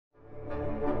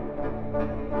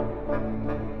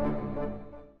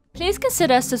please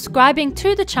consider subscribing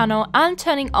to the channel and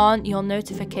turning on your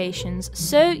notifications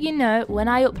so you know when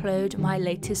I upload my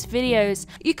latest videos.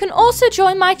 You can also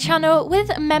join my channel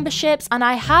with memberships, and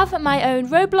I have my own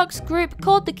Roblox group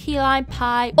called the Key Lime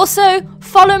Pie. Also,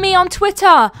 follow me on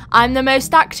Twitter. I'm the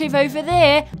most active over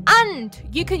there, and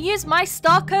you can use my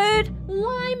Starcode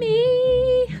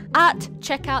Limey at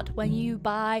checkout when you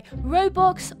buy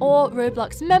Robux or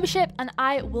Roblox membership, and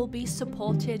I will be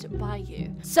supported by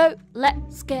you. So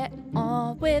let's get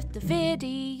on with the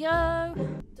video.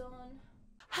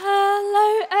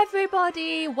 Hello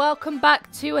everybody, welcome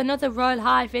back to another Royale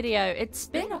High video. It's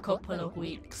been a couple of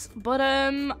weeks, but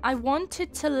I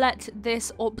wanted to let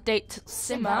this update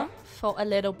simmer for a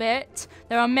little bit.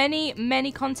 There are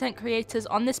many content creators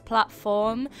on this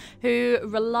platform who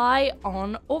rely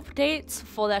on updates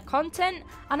for their content,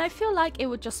 and I feel like it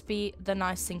would just be the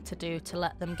nice thing to do to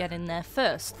let them get in there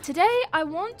first. Today I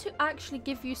want to actually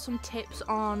give you some tips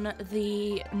on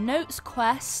the notes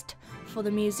quest for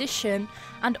the musician,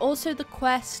 and also the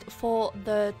quest for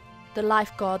the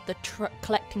lifeguard,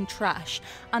 collecting trash.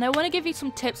 And I want to give you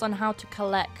some tips on how to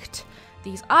collect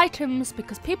these items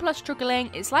because people are struggling.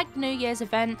 It's like the New Year's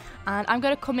event, and I'm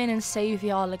going to come in and save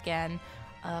y'all again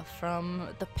from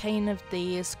the pain of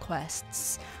these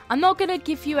quests. I'm not going to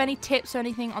give you any tips or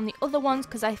anything on the other ones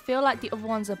because I feel like the other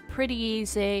ones are pretty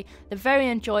easy, they're very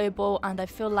enjoyable, and I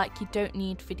feel like you don't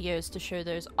need videos to show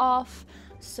those off.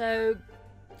 So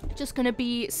just going to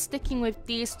be sticking with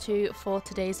these two for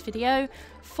today's video.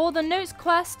 For the notes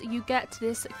quest, you get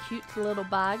this cute little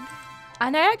bag,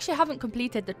 and I actually haven't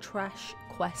completed the trash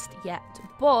quest yet,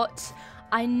 but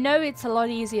I know it's a lot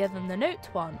easier than the note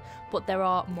one, but there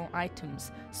are more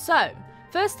items. So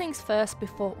first things first,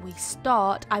 before we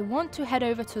start, I want to head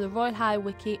over to the Royale High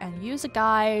wiki and use a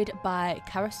guide by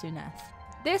Karasuneth.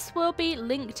 This will be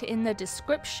linked in the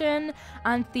description,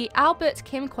 and the Albert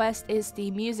Kim quest is the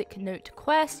music note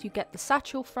quest. You get the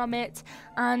satchel from it,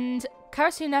 and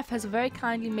Karasuneth has very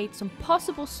kindly made some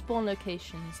possible spawn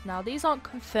locations. Now these aren't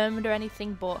confirmed or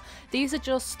anything, but these are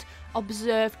just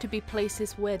observed to be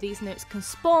places where these notes can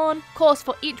spawn. Of course,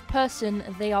 for each person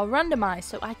they are randomized,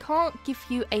 so I can't give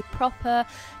you a proper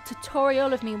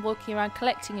tutorial of me walking around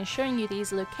collecting and showing you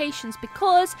these locations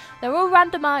because they're all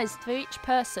randomized for each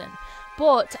person.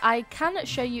 But I can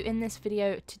show you in this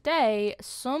video today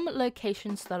some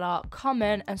locations that are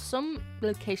common and some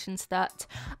locations that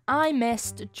I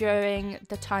missed during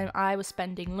the time I was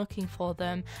spending looking for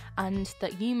them, and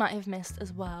that you might have missed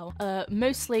as well.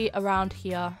 Mostly around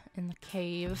here in the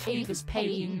cave. Cave is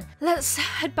pain. Let's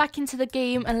head back into the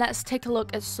game and let's take a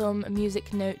look at some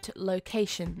music note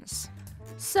locations.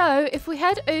 So if we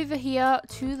head over here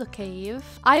to the cave,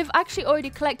 I've actually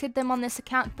already collected them on this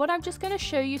account, but I'm just going to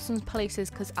show you some places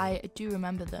because I do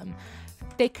remember them.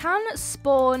 They can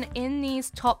spawn in these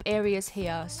top areas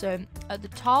here. So at the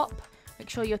top,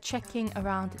 make sure you're checking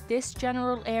around this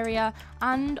general area,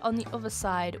 and on the other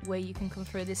side where you can come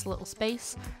through this little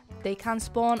space. They can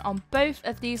spawn on both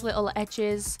of these little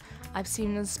edges. I've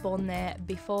seen them spawn there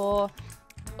before.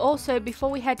 Also, before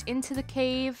we head into the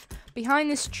cave,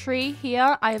 behind this tree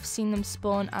here, I have seen them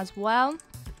spawn as well,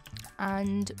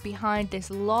 and behind this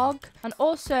log, and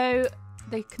also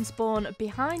they can spawn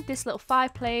behind this little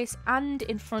fireplace and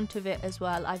in front of it as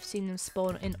well. I've seen them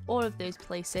spawn in all of those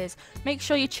places. Make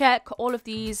sure you check all of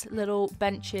these little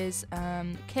benches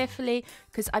carefully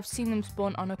because I've seen them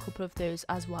spawn on a couple of those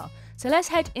as well. So let's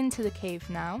head into the cave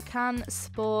now. Can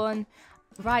spawn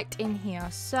right in here,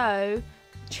 so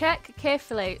check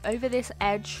carefully over this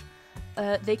edge.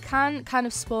 They can kind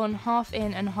of spawn half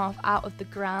in and half out of the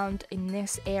ground in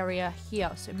this area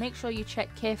here, so make sure you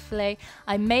check carefully.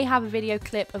 I may have a video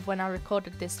clip of when I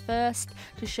recorded this first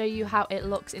to show you how it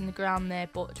looks in the ground there,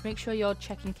 but make sure you're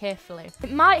checking carefully.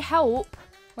 It might help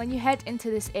when you head into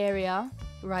this area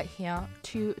right here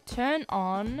to turn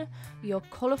on your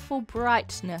colourful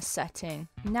brightness setting.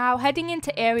 Now heading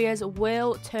into areas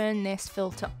will turn this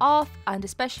filter off, and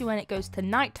especially when it goes to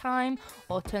nighttime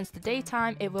or turns to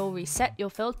daytime, it will reset your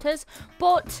filters,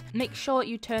 but make sure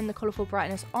you turn the colourful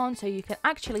brightness on so you can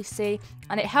actually see,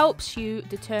 and it helps you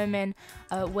determine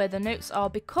where the notes are,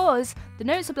 because the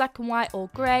notes are black and white or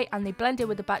grey and they blend in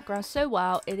with the background so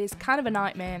well, it is kind of a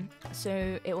nightmare,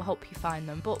 so it will help you find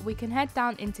them. But we can head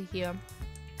down into here.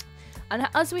 And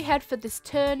as we head for this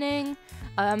turning,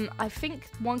 I think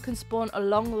one can spawn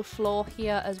along the floor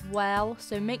here as well.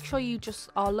 So make sure you just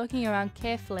are looking around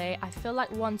carefully. I feel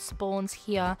like one spawns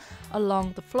here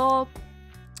along the floor.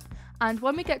 And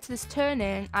when we get to this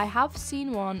turning, I have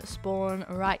seen one spawn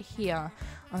right here.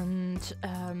 And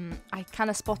I kind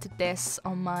of spotted this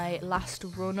on my last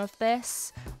run of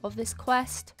this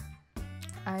quest.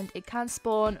 and it can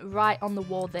spawn right on the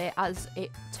wall there as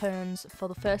it turns for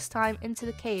the first time into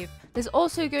the cave. There's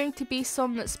also going to be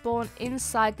some that spawn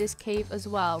inside this cave as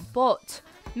well, but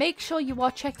make sure you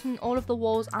are checking all of the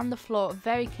walls and the floor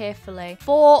very carefully.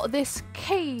 For this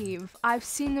cave, I've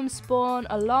seen them spawn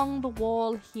along the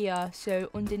wall here, so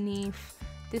underneath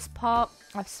this part.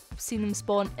 I've seen them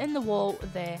spawn in the wall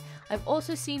there. I've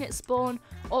also seen it spawn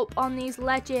up on these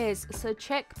ledges, so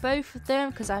check both of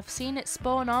them because I've seen it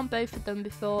spawn on both of them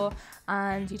before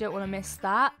and you don't want to miss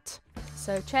that.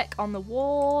 So check on the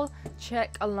wall,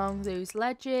 check along those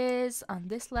ledges and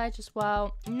this ledge as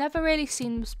well. Never really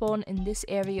seen them spawn in this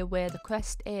area where the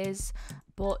quest is,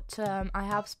 but I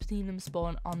have seen them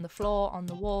spawn on the floor, on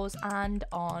the walls and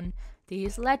on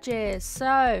these ledges.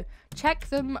 So check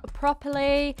them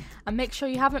properly and make sure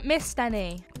you haven't missed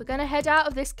any. We're gonna head out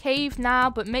of this cave now,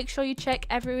 but make sure you check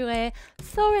everywhere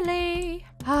thoroughly.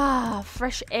 Ah,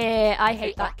 fresh air. I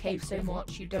hate that cave so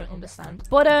much, you don't understand.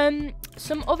 But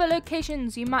some other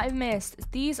locations you might have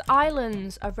missed. These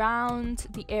islands around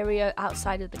the area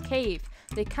outside of the cave,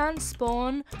 they can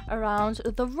spawn around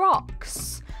the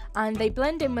rocks and they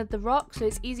blend in with the rocks, so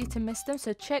it's easy to miss them.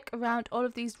 So check around all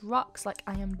of these rocks like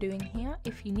I am doing here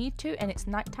if you need to, and it's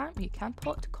nighttime, you can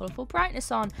put colourful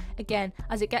brightness on again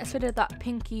as it gets rid of that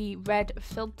pinky red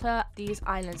filter. These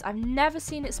islands, I've never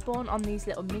seen it spawn on these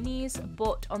little minis,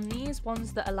 but on these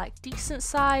ones that are like decent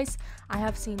size, I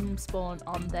have seen them spawn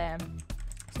on them.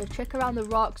 So check around the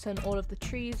rocks and all of the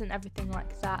trees and everything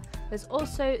like that. There's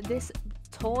also this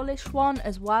tallish one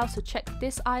as well, so check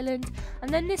this island, and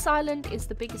then this island is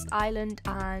the biggest island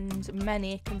and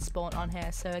many can spawn on here.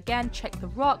 So again, check the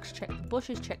rocks, check the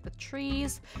bushes, check the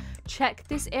trees, check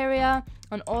this area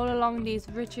and all along these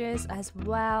ridges as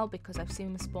well because I've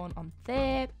seen them spawn on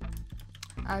there,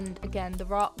 and again the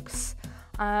rocks.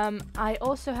 I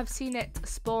also have seen it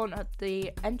spawn at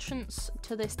the entrance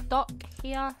to this dock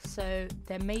here, so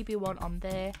there may be one on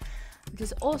there.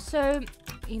 There's also,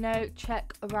 you know,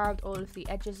 check around all of the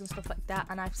edges and stuff like that,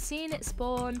 and I've seen it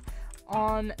spawn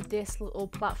on this little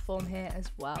platform here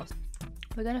as well.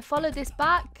 We're going to follow this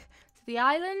back to the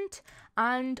island,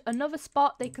 and another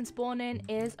spot they can spawn in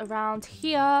is around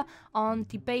here on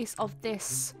the base of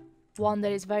this one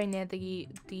that is very near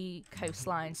the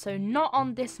coastline. So not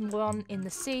on this one in the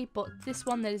sea, but this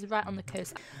one that is right on the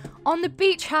coast. On the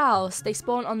beach house, they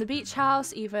spawn on the beach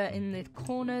house, either in the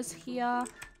corners here.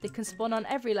 They can spawn on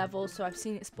every level, so I've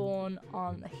seen it spawn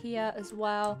on here as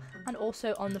well, and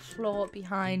also on the floor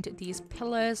behind these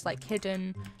pillars, like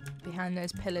hidden behind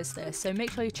those pillars there. So make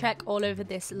sure you check all over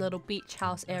this little beach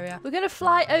house area. We're going to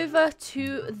fly over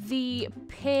to the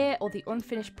pier, or the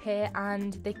unfinished pier,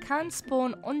 and they can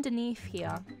spawn underneath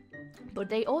here, but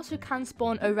they also can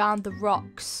spawn around the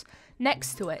rocks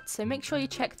next to it. So make sure you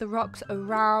check the rocks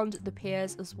around the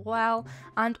piers as well,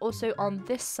 and also on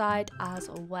this side as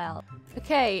well.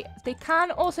 Okay, they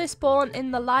can also spawn in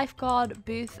the lifeguard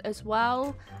booth as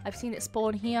well. I've seen it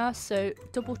spawn here, so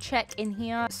double check in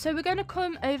here. So we're going to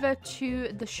come over to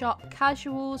the shop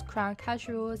casuals, crown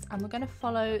casuals, and we're going to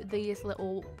follow these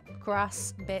little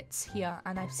grass bits here,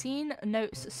 and I've seen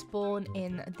notes spawn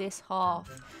in this half.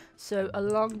 So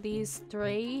along these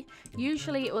three,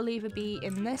 usually it will either be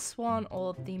in this one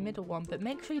or the middle one, but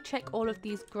make sure you check all of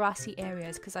these grassy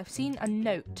areas because I've seen a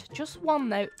note, just one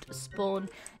note, spawn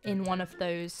in one of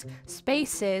those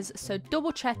spaces. So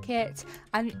double check it,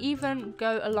 and even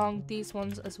go along these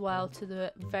ones as well to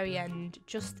the very end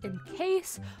just in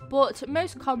case, but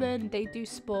most common they do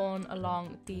spawn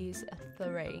along these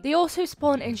three. They also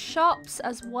spawn in shops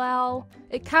as well.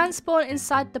 It can spawn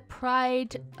inside the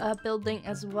Pride building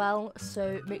as well,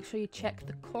 so make sure you check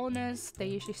the corners. They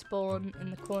usually spawn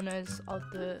in the corners of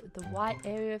the white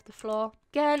area of the floor.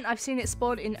 Again, I've seen it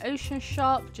spawn in Ocean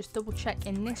Shop, just double check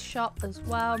in this shop as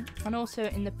well, and also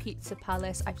in the Pizza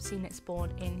Palace I've seen it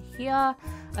spawn in here.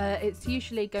 It's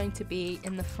usually going to be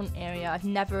in the front area. I've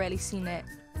never really seen it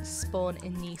spawn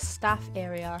in the staff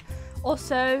area.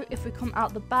 Also, if we come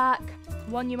out the back,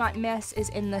 one you might miss is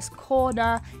in this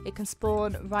corner. It can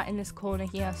spawn right in this corner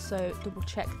here, so double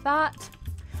check that.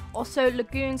 Also,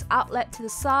 Lagoon's outlet to the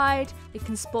side, it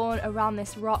can spawn around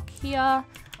this rock here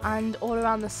and all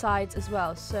around the sides as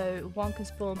well. So one can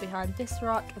spawn behind this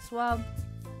rock as well,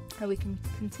 and we can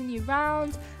continue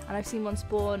round, and I've seen one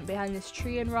spawn behind this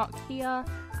tree and rock here,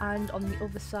 and on the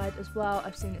other side as well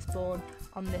I've seen it spawn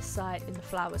on this side in the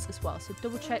flowers as well. So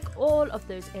double check all of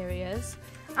those areas.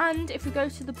 And if we go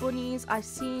to the bunnies, I've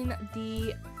seen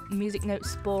the music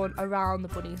notes spawn around the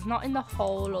bunnies, not in the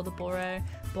hole or the burrow,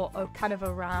 but kind of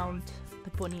around the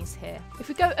bunnies here. If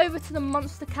we go over to the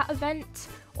monster cat event,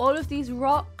 all of these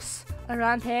rocks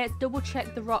around here, double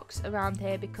check the rocks around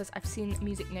here because I've seen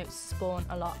music notes spawn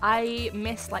a lot. I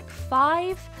missed like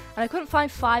 5 and I couldn't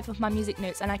find 5 of my music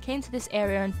notes, and I came to this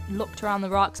area and looked around the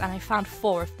rocks and I found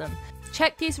 4 of them.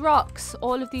 Check these rocks,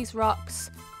 all of these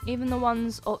rocks, even the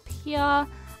ones up here,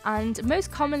 and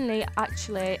most commonly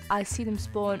actually I see them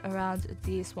spawn around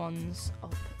these ones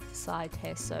up the side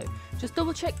here, so just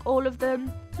double check all of them.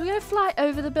 So we're going to fly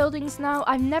over the buildings now.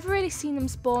 I've never really seen them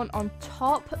spawn on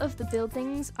top of the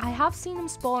buildings. I have seen them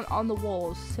spawn on the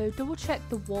walls, so double check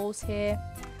the walls here.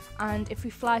 And if we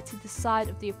fly to the side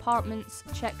of the apartments,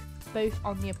 check both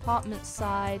on the apartment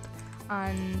side.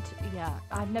 And yeah,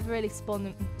 I've never really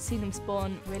seen them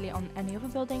spawn really on any other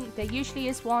building. There usually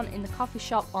is one in the coffee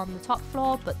shop on the top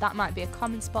floor, but that might be a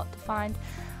common spot to find.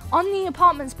 On the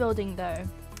apartments building though,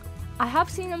 I have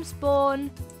seen them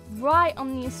spawn right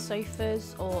on these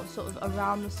sofas, or sort of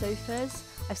around the sofas.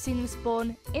 I've seen them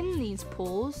spawn in these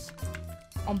pools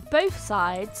on both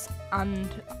sides, and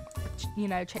you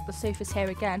know, check the sofas here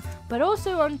again, but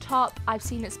also on top. I've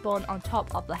seen it spawn on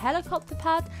top of the helicopter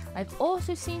pad. I've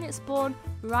also seen it spawn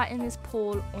right in this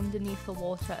pool underneath the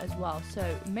water as well, so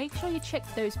make sure you check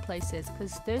those places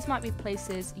because those might be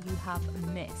places you have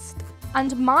missed.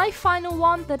 And my final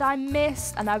one that I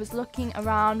missed and I was looking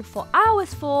around for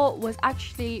hours for was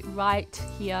actually right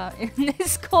here in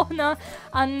this corner,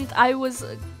 and I was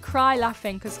cry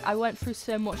laughing because I went through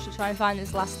so much to try and find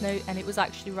this last note, and it was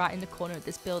actually right in the corner of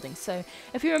this building. So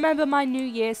if you remember my New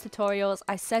Year's tutorials,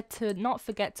 I said to not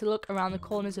forget to look around the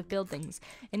corners of buildings.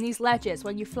 In these ledges,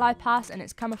 when you fly past and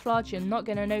it's camouflage, you're not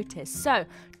going to notice. So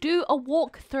do a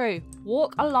walk through,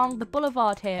 walk along the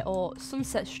boulevard here or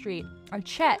Sunset Street, and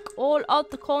check all of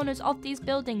the corners of these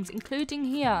buildings, including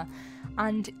here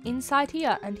and inside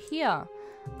here and here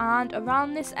and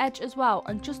around this edge as well,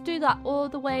 and just do that all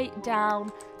the way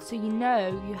down so you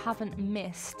know you haven't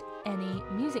missed any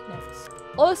music notes.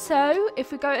 Also,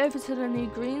 if we go over to the new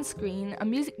green screen, a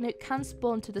music note can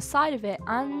spawn to the side of it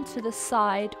and to the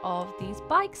side of these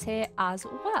bikes here as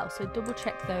well, so double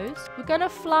check those. We're gonna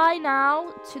fly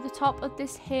now to the top of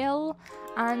this hill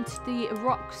and the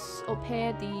rocks up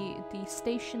here, the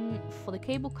station for the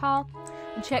cable car,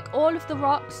 and check all of the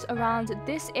rocks around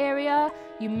this area.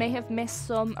 You may have missed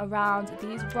some around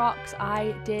these rocks.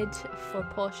 I did for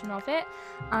a portion of it.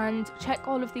 And check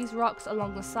all of these rocks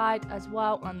along the side as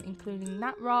well, and including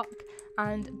that rock.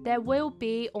 And there will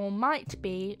be, or might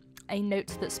be, a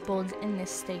note that spawns in this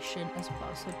station as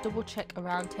well, so double check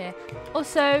around here.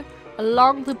 Also,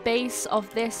 along the base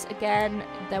of this, again,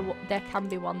 there can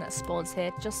be one that spawns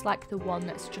here, just like the one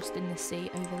that's just in the sea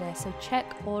over there, so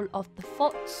check all of the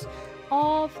foots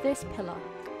of this pillar.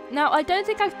 Now, I don't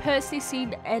think I've personally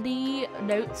seen any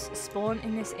notes spawn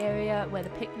in this area where the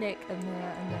picnic and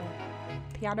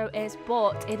the piano is,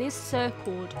 but it is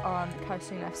circled on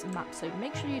Carousel F's map, so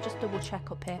make sure you just double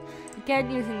check up here.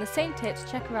 Again, using the same tips,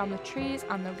 check around the trees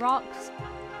and the rocks,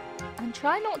 and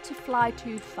try not to fly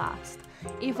too fast.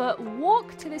 Either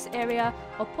walk to this area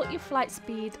or put your flight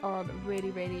speed on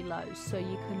really low so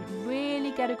you can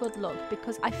really get a good look,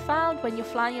 because I found when you're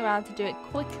flying around to do it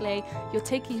quickly, you're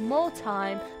taking more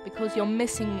time because you're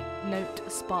missing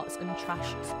note spots and trash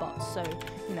spots. So,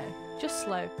 you know, just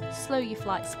slow your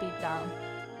flight speed down.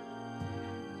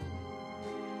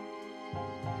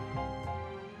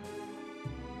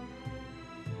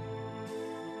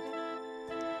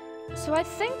 So I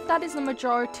think that is the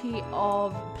majority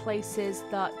of places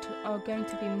that are going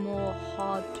to be more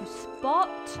hard to spot.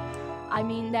 I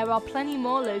mean, there are plenty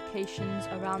more locations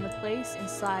around the place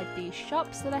inside these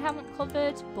shops that I haven't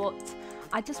covered, but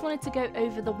I just wanted to go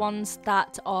over the ones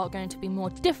that are going to be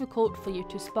more difficult for you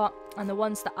to spot and the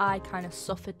ones that I kind of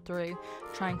suffered through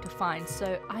trying to find.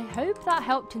 So I hope that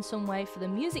helped in some way for the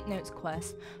music notes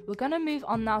quest. We're going to move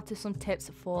on now to some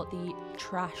tips for the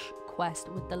trash quest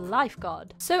with the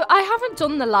lifeguard. So I haven't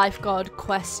done the lifeguard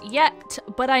quest yet,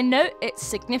 but I know it's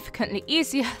significantly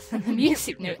easier than the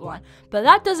music note one, but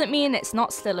that doesn't mean it's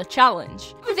not still a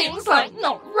challenge. Everything's like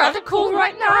not radical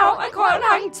right now. I can't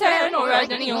hang 10 or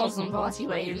ride any awesome party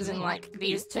waves in like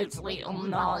these totally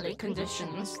gnarly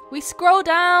conditions. We scroll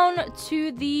down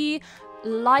to the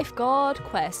lifeguard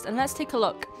quest and let's take a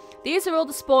look. These are all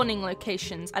the spawning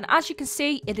locations, and as you can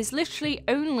see, it is literally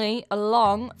only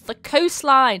along the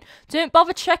coastline. Don't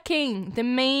bother checking the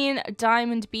main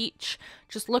diamond beach,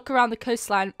 just look around the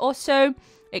coastline. Also,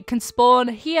 it can spawn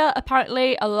here,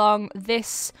 apparently, along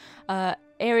this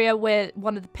area where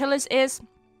one of the pillars is,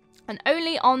 and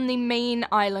only on the main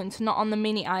island, not on the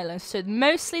mini island. So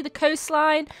mostly the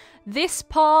coastline, this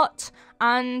part,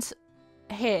 and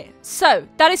here. So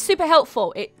that is super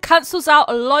helpful. It cancels out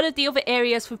a lot of the other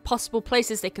areas with possible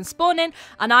places they can spawn in,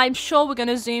 and I'm sure we're going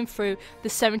to zoom through the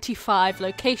 75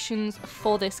 locations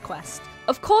for this quest.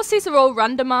 Of course, these are all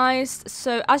randomized,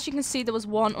 so as you can see, there was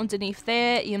one underneath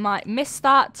there. You might miss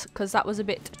that because that was a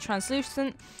bit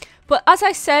translucent. But as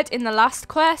I said in the last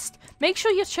quest, make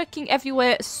sure you're checking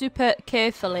everywhere super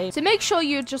carefully. So make sure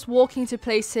you're just walking to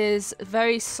places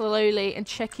very slowly and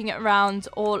checking it around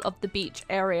all of the beach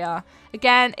area.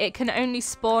 Again, it can only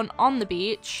spawn on the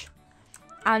beach.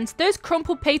 And those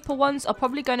crumpled paper ones are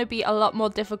probably going to be a lot more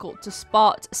difficult to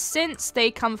spot since they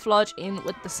camouflage in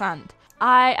with the sand.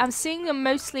 I am seeing them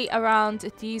mostly around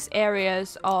these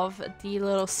areas of the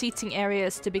little seating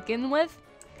areas to begin with.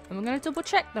 And we're going to double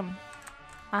check them.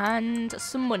 And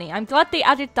some money. I'm glad they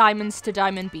added diamonds to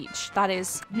Diamond Beach. That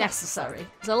is necessary.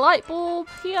 There's a light bulb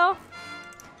here.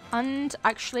 And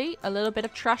actually a little bit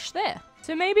of trash there.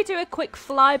 So maybe do a quick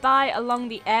flyby along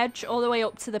the edge all the way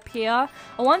up to the pier.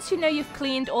 And once you know you've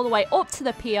cleaned all the way up to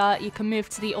the pier, you can move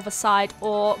to the other side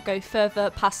or go further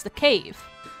past the cave.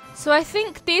 So I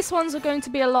think these ones are going to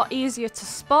be a lot easier to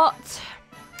spot.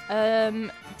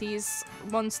 These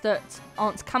ones that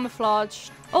aren't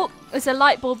camouflaged. Oh, there's a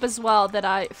light bulb as well that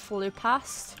I flew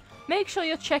past. Make sure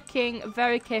you're checking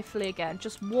very carefully again.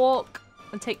 Just walk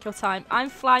and take your time. I'm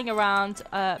flying around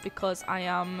because I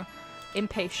am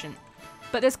impatient.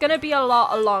 But there's going to be a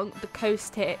lot along the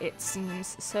coast here, it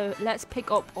seems. So let's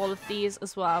pick up all of these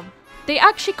as well. They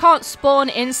actually can't spawn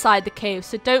inside the cave,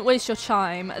 so don't waste your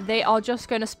time. They are just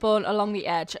going to spawn along the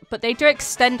edge. But they do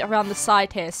extend around the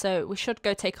side here, so we should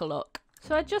go take a look.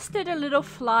 So I just did a little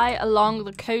fly along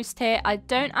the coast here. I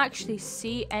don't actually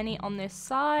see any on this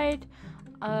side.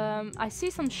 I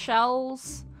see some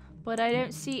shells, but I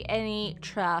don't see any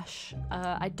trash.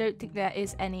 I don't think there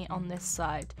is any on this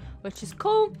side, which is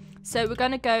cool. So we're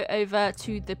going to go over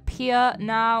to the pier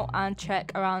now and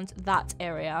check around that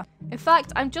area. In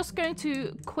fact, I'm just going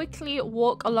to quickly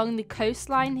walk along the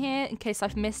coastline here in case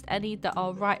I've missed any that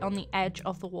are right on the edge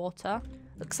of the water.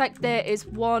 Looks like there is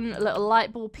one little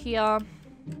light bulb here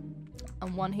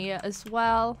and one here as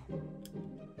well.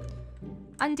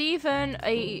 And even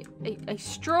a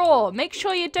straw. Make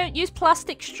sure you don't use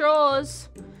plastic straws.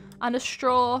 And a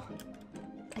straw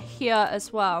here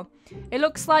as well. It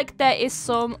looks like there is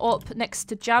some up next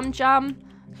to Jam Jam.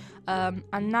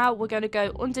 And now we're going to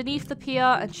go underneath the pier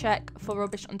and check for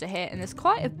rubbish under here. And there's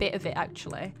quite a bit of it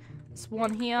actually. There's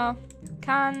one here.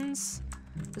 Cans.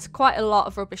 There's quite a lot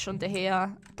of rubbish under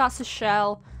here. That's a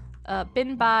shell.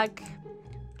 Bin bag.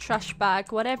 Trash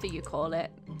bag. Whatever you call it.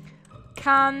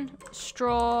 Can.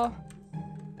 Straw.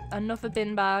 Another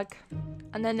bin bag.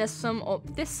 And then there's some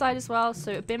up this side as well.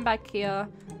 So a bin bag here.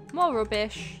 More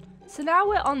rubbish. So now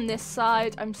we're on this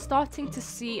side. I'm starting to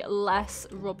see less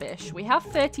rubbish. We have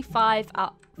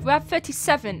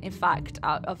 37 in fact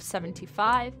out of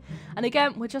 75. And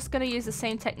again, we're just going to use the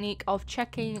same technique of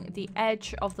checking the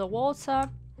edge of the water.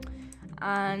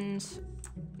 And,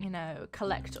 you know,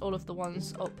 collect all of the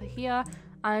ones up here.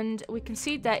 And we can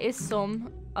see there is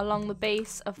some along the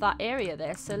base of that area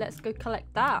there. So let's go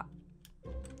collect that.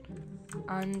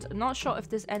 And I'm not sure if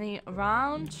there's any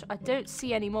around. I don't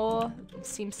see any more. It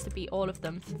seems to be all of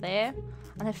them there.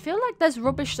 And I feel like there's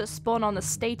rubbish that spawn on the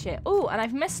stage here. Oh, and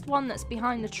I've missed one that's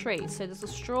behind the tree. So there's a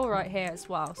straw right here as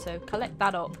well. So collect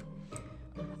that up.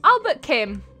 Albert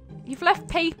Kim, you've left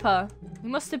paper. You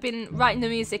must have been writing the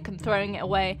music and throwing it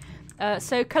away.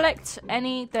 So collect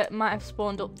any that might have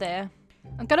spawned up there.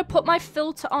 I'm going to put my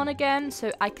filter on again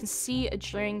so I can see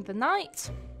during the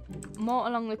night. More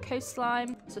along the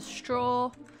coastline. It's a straw.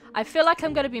 I feel like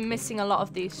I'm going to be missing a lot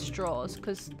of these straws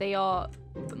because they are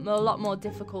a lot more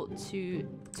difficult to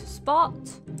spot.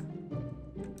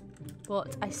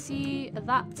 But I see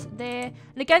that there.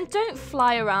 And again, don't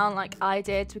fly around like I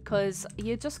did because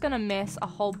you're just going to miss a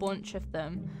whole bunch of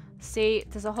them. See,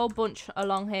 there's a whole bunch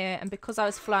along here. And because I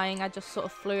was flying, I just sort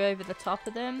of flew over the top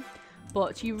of them.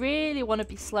 But you really want to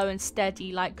be slow and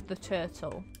steady like the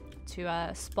turtle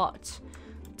to spot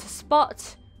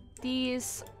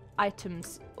these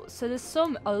items. So there's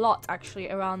a lot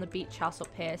actually around the beach house up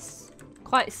here. It's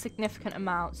quite a significant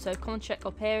amount. So come and check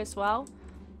up here as well.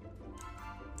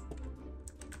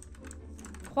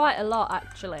 Quite a lot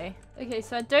actually. Okay,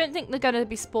 so I don't think they're going to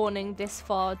be spawning this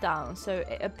far down. So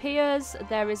it appears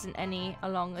there isn't any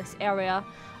along this area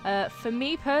for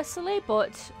me personally,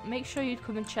 but make sure you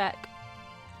come and check.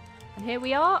 And here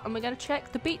we are, and we're going to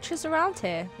check the beaches around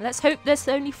here. Let's hope there's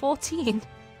only 14.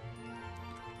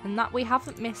 And that we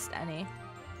haven't missed any.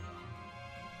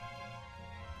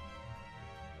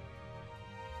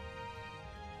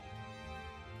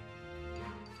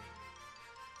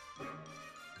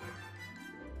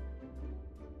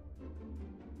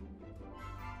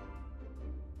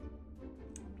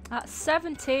 At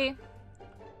 70.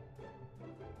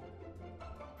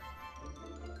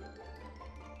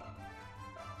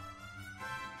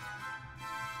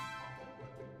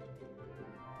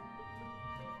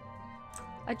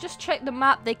 I just checked the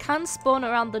map. They can spawn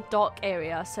around the dock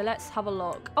area, so let's have a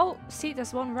look. Oh, see,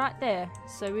 there's one right there.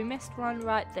 So we missed one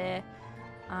right there.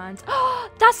 And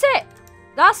that's it.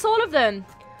 That's all of them.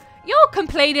 You're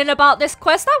complaining about this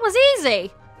quest. That was easy.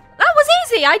 That was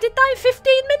easy. I did that in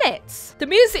 15 minutes. The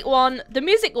music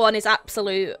one is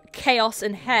absolute chaos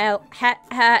and hell.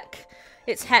 Heck.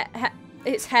 It's heck.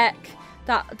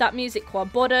 That music one.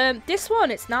 But this one,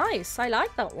 it's nice. I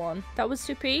like that one. That was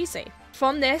super easy.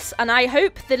 From this, and I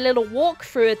hope the little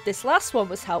walkthrough at this last one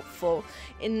was helpful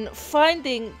in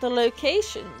finding the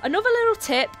location. Another little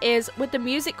tip is with the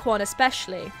music one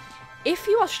especially, if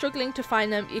you are struggling to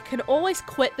find them, you can always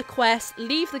quit the quest,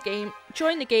 leave the game,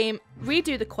 join the game,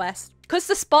 redo the quest. Because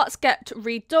the spots get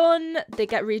redone, they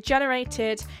get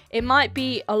regenerated, it might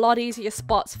be a lot easier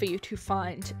spots for you to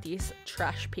find these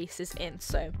trash pieces in.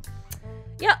 So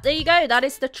yeah, there you go. That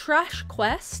is the trash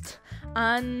quest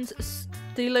and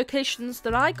the locations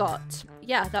that I got.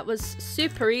 Yeah, that was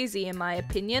super easy in my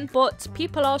opinion, but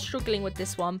people are struggling with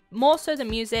this one more so than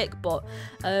music. But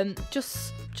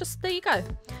just there you go.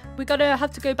 We're gonna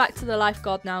have to go back to the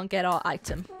lifeguard now and get our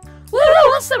item. Woo!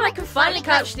 Awesome! I can finally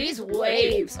catch these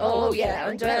waves. Oh yeah,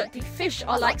 and the fish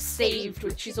are like saved,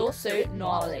 which is also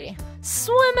gnarly.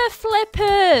 Swimmer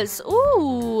flippers.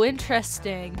 Ooh,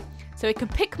 interesting. So we can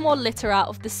pick more litter out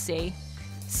of the sea.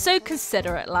 So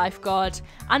considerate, lifeguard,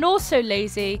 and also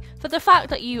lazy for the fact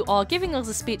that you are giving us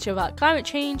a speech about climate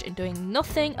change and doing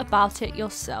nothing about it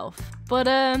yourself. But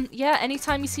yeah,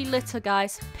 anytime you see litter,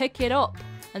 guys, pick it up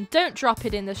and don't drop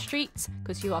it in the streets,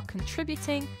 because you are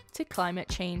contributing to climate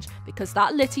change, because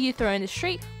that litter you throw in the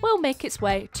street will make its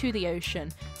way to the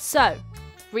ocean. So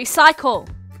recycle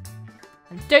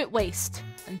and don't waste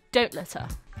and don't litter.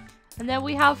 And then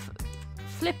we have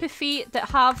flipper feet that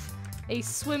have a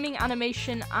swimming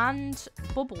animation and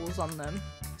bubbles on them.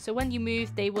 So when you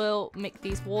move, they will make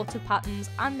these water patterns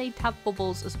and they have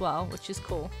bubbles as well, which is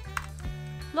cool.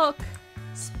 Look,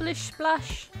 splish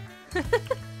splash.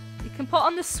 You can put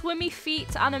on the swimmy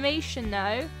feet animation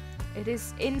now. It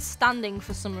is in standing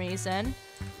for some reason.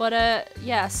 But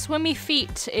yeah, swimmy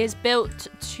feet is built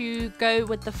to go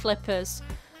with the flippers,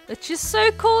 which is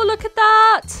so cool. Look at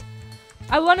that.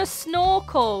 I want a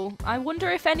snorkel. I wonder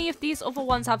if any of these other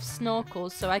ones have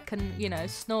snorkels so I can, you know,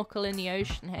 snorkel in the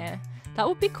ocean here. That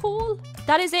would be cool.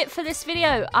 That is it for this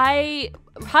video. I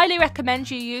highly recommend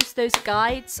you use those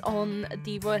guides on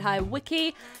the Royale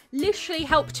wiki. Literally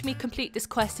helped me complete this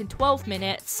quest in 12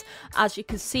 minutes, as you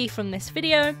can see from this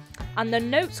video. And the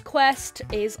notes quest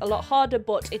is a lot harder,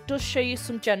 but it does show you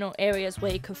some general areas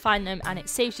where you can find them, and it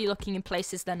saves you looking in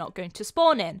places they're not going to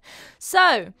spawn in.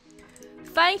 So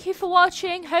thank you for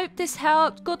watching. Hope this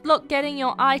helped. Good luck getting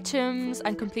your items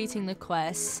and completing the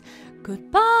quests.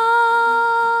 Goodbye.